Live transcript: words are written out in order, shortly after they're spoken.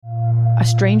a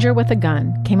stranger with a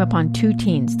gun came upon 2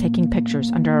 teens taking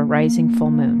pictures under a rising full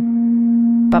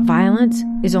moon. But violence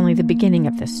is only the beginning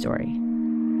of this story.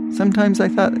 Sometimes I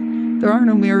thought, there are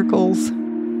no miracles.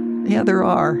 Yeah, there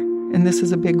are, and this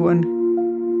is a big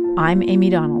one. I'm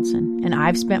Amy Donaldson, and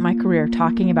I've spent my career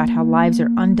talking about how lives are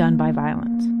undone by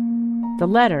violence. The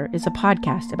Letter is a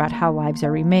podcast about how lives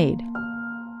are remade.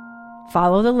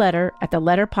 Follow The Letter at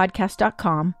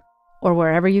theletterpodcast.com or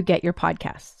wherever you get your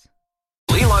podcasts.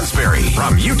 Lee Lonsberry,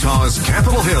 from Utah's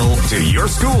Capitol Hill to your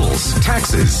schools,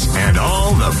 taxes, and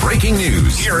all the breaking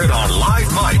news. Hear it on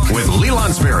Live Mike with Lee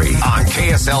Lonsberry on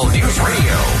KSL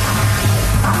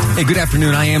Newsradio. Hey, good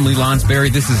afternoon. I am Lee Lonsberry.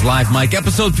 This is Live Mike,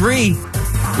 episode 3.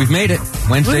 We've made it.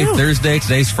 Wednesday, Thursday,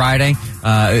 today's Friday.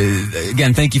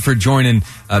 Again, thank you for joining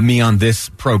me on this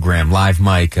program, Live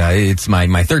Mike. It's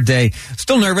my third day.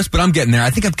 Still nervous, but I'm getting there. I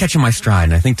think I'm catching my stride,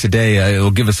 and I think today it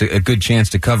will give us a good chance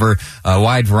to cover a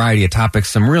wide variety of topics,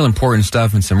 some real important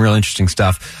stuff and some real interesting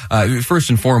stuff. First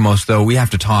and foremost, though, we have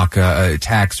to talk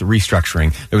tax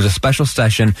restructuring. There was a special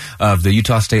session of the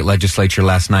Utah State Legislature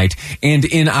last night, and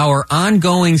in our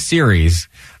ongoing series,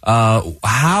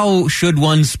 how should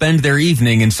one spend their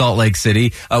evening in Salt Lake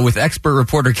City, with expert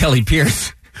reporter Kelli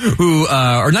Pierce, who,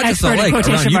 or not just Salt Lake,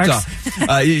 around Utah.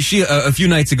 She, a few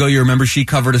nights ago, you remember, she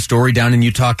covered a story down in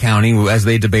Utah County as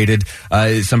they debated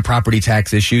some property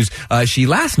tax issues. She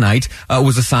last night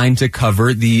was assigned to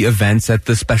cover the events at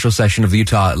the special session of the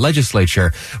Utah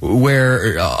Legislature,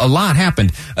 where a lot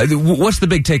happened. What's the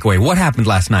big takeaway? What happened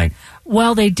last night?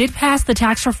 Well, they did pass the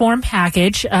tax reform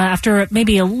package after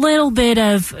maybe a little bit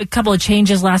of a couple of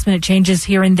changes, last-minute changes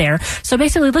here and there. So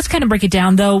basically, let's kind of break it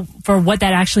down, though, for what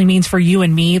that actually means for you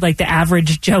and me, like the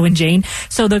average Joe and Jane.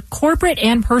 So the corporate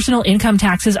and personal income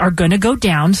taxes are going to go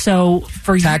down. So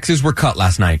for taxes were cut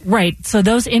last night. Right. So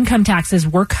those income taxes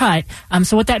were cut.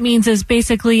 So what that means is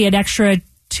basically an extra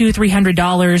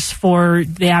 $200-300 for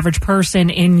the average person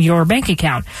in your bank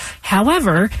account.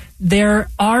 However, there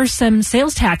are some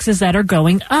sales taxes that are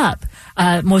going up.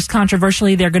 Most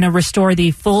controversially, they're going to restore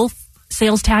the full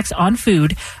sales tax on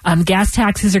food. Gas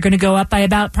taxes are going to go up by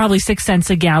about probably 6 cents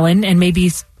a gallon and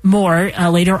maybe more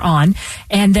later on.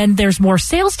 And then there's more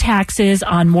sales taxes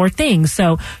on more things.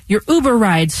 So your Uber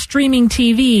rides, streaming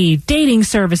TV, dating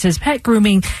services, pet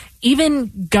grooming,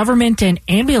 even government and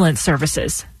ambulance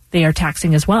services, they are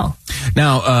taxing as well.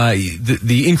 Now,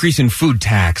 the increase in food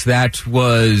tax, that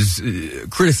was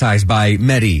criticized by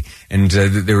Medi, and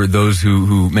there were those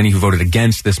many who voted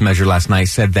against this measure last night,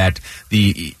 said that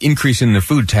the increase in the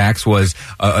food tax was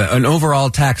an overall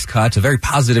tax cut, a very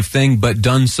positive thing, but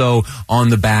done so on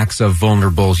the backs of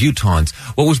vulnerable Utahns.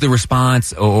 What was the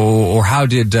response, or how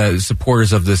did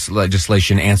supporters of this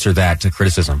legislation answer that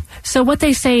criticism? So what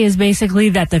they say is basically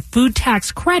that the food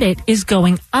tax credit is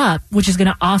going up, which is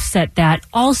going to offset that.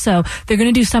 Also, they're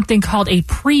going to do something called a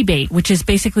prebate, which is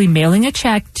basically mailing a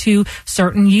check to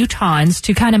certain Utahns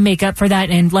to kind of make up for that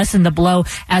and lessen the blow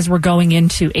as we're going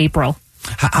into April.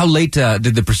 How late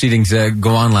did the proceedings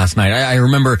go on last night? I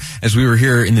remember as we were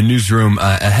here in the newsroom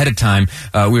ahead of time,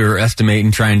 we were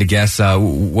estimating, trying to guess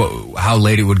how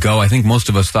late it would go. I think most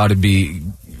of us thought it'd be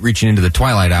reaching into the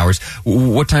twilight hours.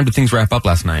 What time did things wrap up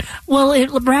last night? Well, it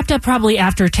wrapped up probably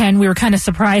after 10. We were kind of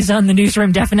surprised on the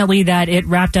newsroom, definitely, that it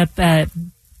wrapped up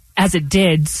as it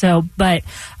did. So, but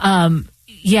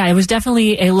yeah, it was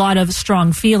definitely a lot of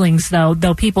strong feelings,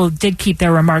 though people did keep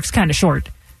their remarks kind of short.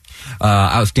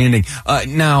 Outstanding.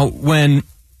 Now, when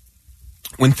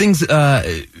things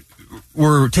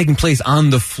were taking place on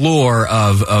the floor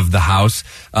of the House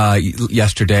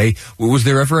yesterday, was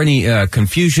there ever any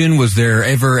confusion? Was there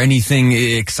ever anything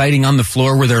exciting on the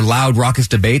floor? Were there loud, raucous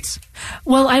debates?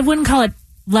 Well, I wouldn't call it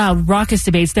loud, raucous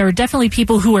debates. There are definitely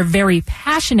people who are very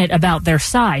passionate about their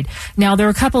side. Now, there are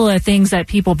a couple of things that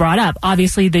people brought up.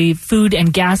 Obviously, the food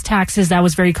and gas taxes, that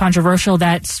was very controversial.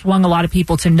 That swung a lot of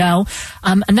people to no.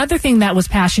 Another thing that was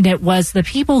passionate was the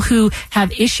people who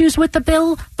have issues with the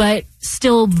bill, but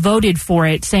still voted for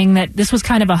it, saying that this was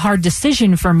kind of a hard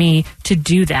decision for me to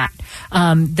do that.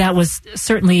 That was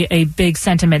certainly a big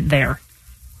sentiment there.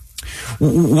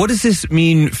 What does this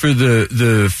mean for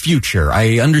the future?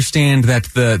 I understand that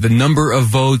the number of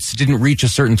votes didn't reach a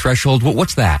certain threshold.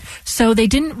 What's that? So they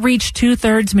didn't reach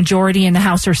 2/3 majority in the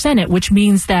House or Senate, which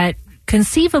means that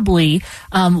conceivably,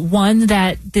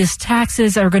 that these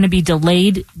taxes are going to be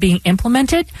delayed being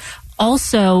implemented.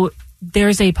 Also,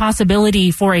 there's a possibility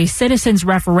for a citizens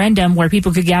referendum where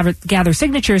people could gather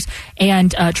signatures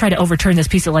and try to overturn this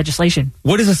piece of legislation.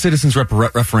 What is a citizens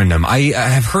referendum? I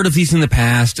have heard of these in the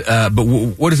past, but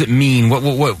what does it mean?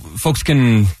 What folks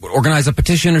can organize a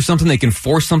petition or something? They can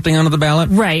force something onto the ballot?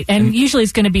 Right, and usually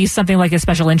it's going to be something like a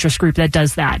special interest group that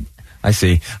does that. I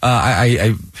see.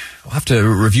 I will have to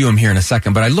review them here in a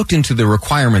second, but I looked into the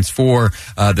requirements for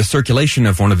the circulation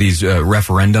of one of these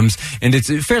referendums, and it's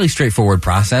a fairly straightforward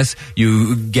process.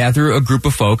 You gather a group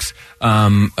of folks,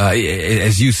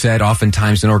 as you said,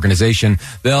 oftentimes an organization,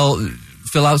 they'll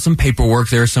fill out some paperwork.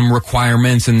 There are some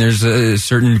requirements, and there's a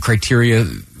certain criteria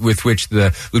with which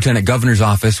the Lieutenant Governor's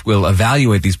office will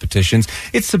evaluate these petitions.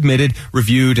 It's submitted,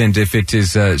 reviewed, and if it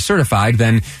is certified,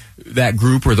 then that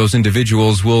group or those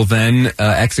individuals will then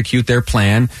execute their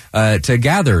plan to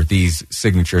gather these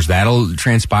signatures. That'll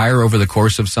transpire over the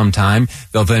course of some time.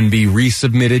 They'll then be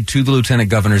resubmitted to the Lieutenant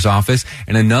Governor's office,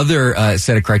 and another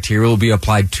set of criteria will be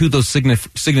applied to those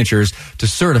signatures to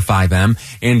certify them.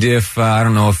 And if, I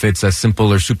don't know if it's a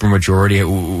simple or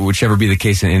supermajority, whichever be the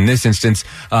case in this instance,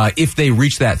 if they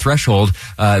reach that threshold,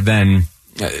 then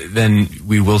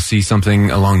we will see something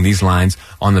along these lines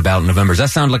on the ballot in November. Does that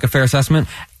sound like a fair assessment?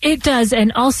 It does.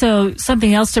 And also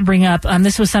something else to bring up.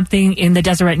 This was something in the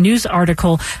Deseret News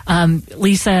article.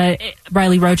 Lisa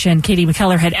Riley Roach and Katie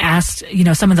McKellar had asked,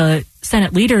 some of the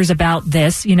Senate leaders about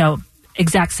this,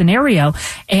 exact scenario.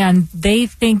 And they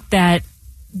think that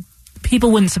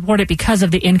people wouldn't support it because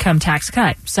of the income tax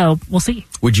cut. So we'll see.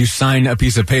 Would you sign a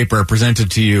piece of paper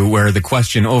presented to you where the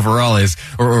question overall is,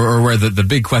 or where the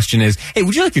big question is, hey,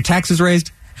 would you like your taxes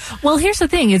raised? Well, here's the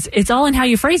thing. It's all in how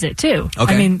you phrase it, too.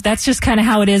 Okay. I mean, that's just kind of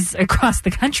how it is across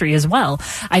the country as well.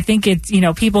 I think it's,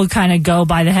 people kind of go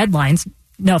by the headlines.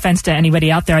 No offense to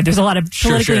anybody out there. There's a lot of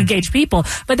politically engaged people,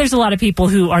 but there's a lot of people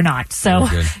who are not. So,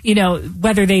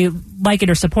 whether they like it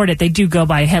or support it, they do go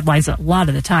by headlines a lot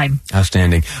of the time.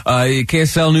 Outstanding.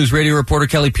 KSL Newsradio reporter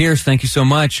Kelli Pierce, thank you so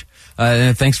much.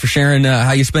 Thanks for sharing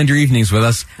how you spend your evenings with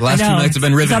us. The last 2 nights have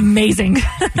been riveting. It's amazing.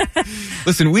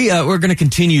 Listen, we're going to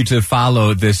continue to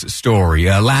follow this story.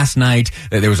 Last night,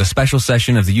 there was a special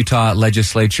session of the Utah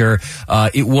Legislature.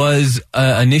 It was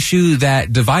an issue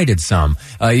that divided some.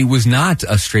 It was not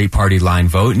a straight party line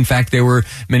vote. In fact, there were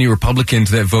many Republicans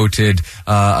that voted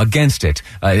against it.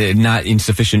 Not in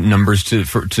sufficient numbers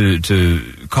to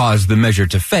cause the measure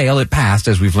to fail. It passed,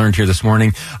 as we've learned here this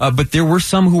morning. But there were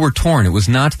some who were torn. It was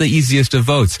not the easiest of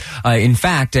votes. In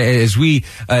fact, as we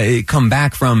come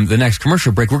back from the next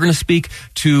commercial break, we're going to speak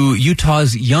to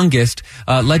Utah's youngest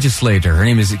legislator. Her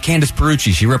name is Candace Pierce.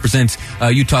 She represents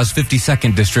Utah's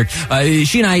 52nd district.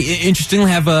 She and I, interestingly,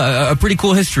 have a pretty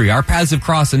cool history. Our paths have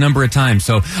crossed a number of times.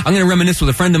 So I'm going to reminisce with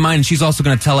a friend of mine, and she's also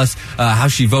going to tell us how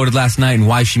she voted last night and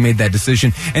why she made that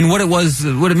decision and what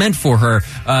it meant for her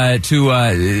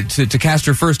to cast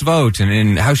her first vote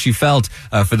and how she felt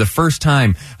for the first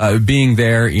time being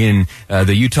there in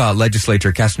the Utah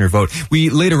Legislature casting her vote. We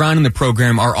later on in the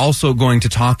program are also going to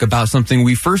talk about something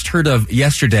we first heard of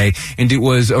yesterday, and it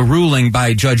was a ruling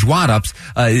by Judge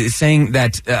Waddups saying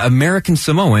that American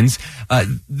Samoans,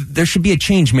 there should be a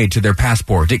change made to their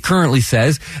passport. It currently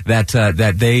says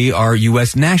that they are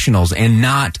U.S. nationals and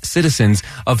not citizens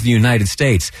of the United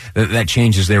States. That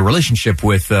changes their relationship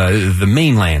with the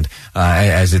mainland,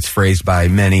 as it's phrased by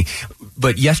many.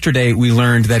 But yesterday we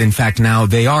learned that, in fact, now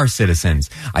they are citizens.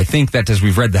 I think that as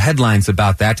we've read the headlines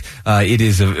about that, it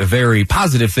is a very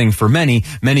positive thing for many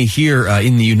here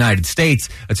in the United States.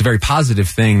 It's a very positive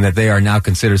thing that they are now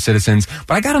considered citizens.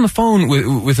 But I got on the phone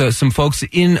with some folks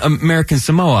in American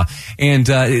Samoa, and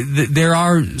there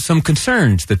are some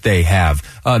concerns that they have.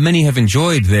 Many have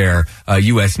enjoyed their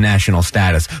U.S. national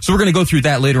status. So we're going to go through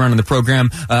that later on in the program.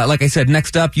 Like I said,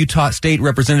 next up, Utah State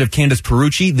Representative Candace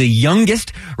Pierce, the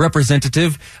youngest representative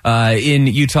in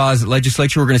Utah's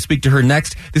legislature. We're going to speak to her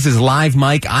next. This is Live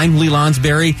Mike. I'm Lee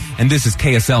Lonsberry, and this is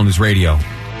KSL News Radio.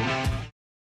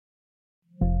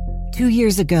 2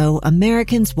 years ago,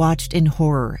 Americans watched in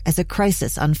horror as a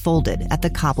crisis unfolded at the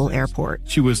Kabul airport.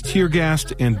 She was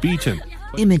tear-gassed and beaten.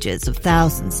 Images of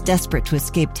thousands desperate to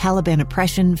escape Taliban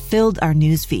oppression filled our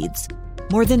news feeds.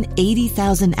 More than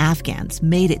 80,000 Afghans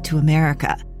made it to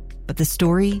America. But the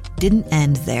story didn't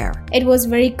end there. It was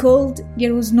very cold.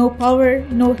 There was no power,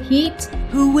 no heat.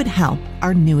 Who would help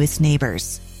our newest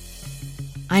neighbors?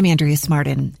 I'm Andrea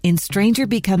Smartin. In Stranger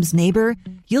Becomes Neighbor,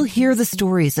 you'll hear the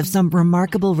stories of some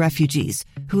remarkable refugees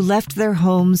who left their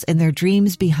homes and their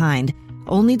dreams behind,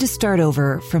 only to start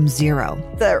over from zero.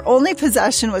 Their only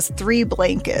possession was 3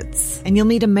 blankets. And you'll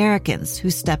meet Americans who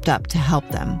stepped up to help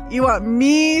them. You want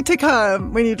me to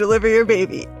come when you deliver your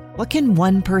baby. What can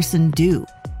one person do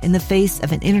in the face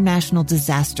of an international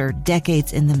disaster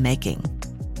decades in the making?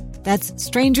 That's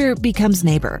Stranger Becomes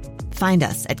Neighbor. Find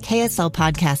us at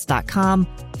kslpodcast.com.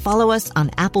 Follow us on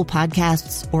Apple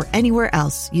Podcasts or anywhere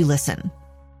else you listen.